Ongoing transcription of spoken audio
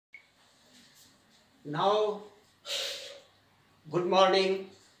Now, good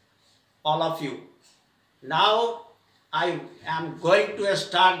morning, all of you. Now, I am going to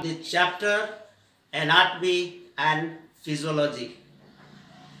start the chapter Anatomy and Physiology.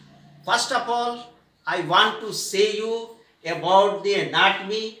 First of all, I want to say you about the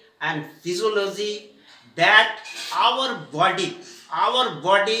anatomy and physiology that our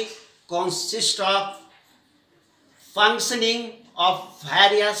body consists of functioning of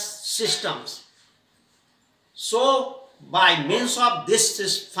various systems. So, by means of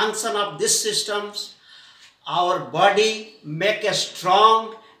this function of these systems, our body make a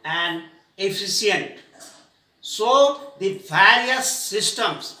strong and efficient. So, the various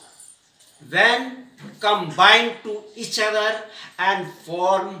systems, when combined to each other and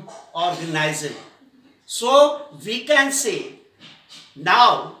form organism. So, we can say,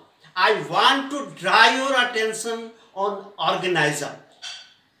 now I want to draw your attention on organism.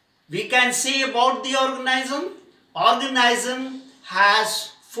 We can say about the organism. Organism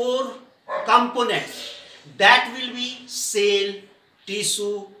has four components, that will be cell,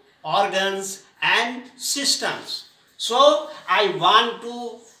 tissue, organs and systems. So I want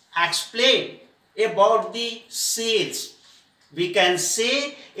to explain about the cells. We can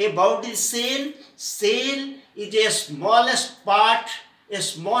say about the cell. Cell is a smallest part, a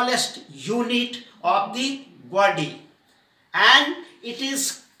smallest unit of the body, and it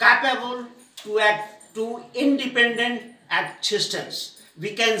is capable to act to independent existence.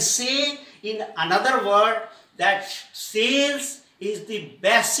 We can say in another word that cells is the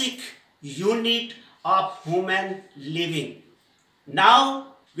basic unit of human living.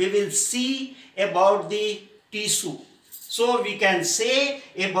 Now we will see about the tissue. So we can say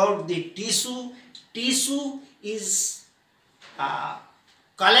about the tissue. Tissue is a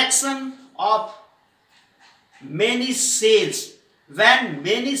collection of many cells. When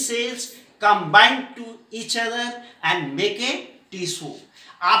many cells combine to each other and make a tissue.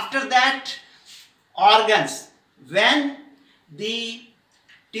 After that, organs. When the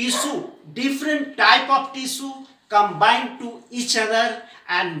tissue, different type of tissue combine to each other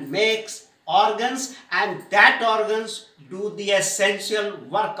and makes organs, and that organs do the essential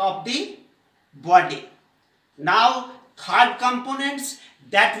work of the body. Now, third components,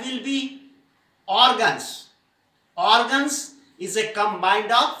 that will be organs. Organs is a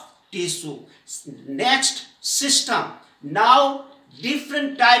combined of tissue. Next, system. Now,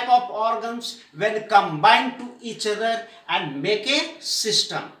 different type of organs when combined to each other and make a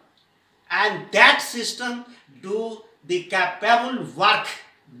system. And that system do the capable work.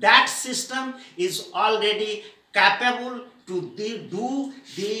 That system is already capable to do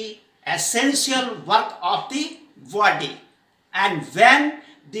the essential work of the body. And when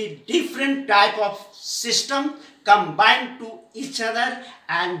the different type of system combine to each other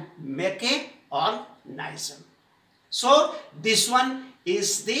and make a organism. So this one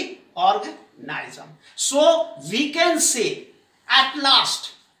is the organism. So we can say at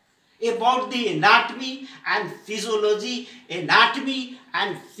last about the anatomy and physiology. Anatomy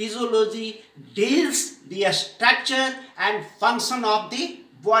and physiology deals the structure and function of the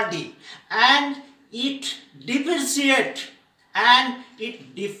body, and it differentiates and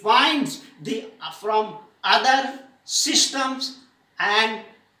it defines the from other systems and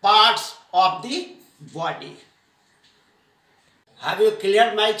parts of the body. Have you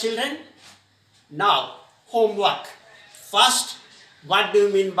cleared, my children? Now, homework. First, what do you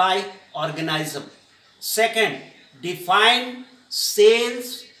mean by organism? Second, define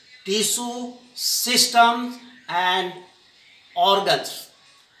cells, tissue, systems and organs.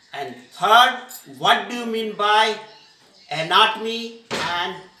 And third, what do you mean by anatomy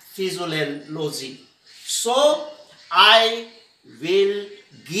and physiology? So, I will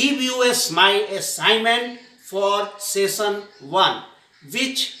give you my assignment for session 1,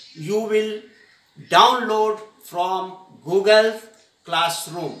 which you will download from Google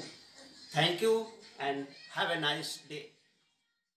Classroom. Thank you and have a nice day.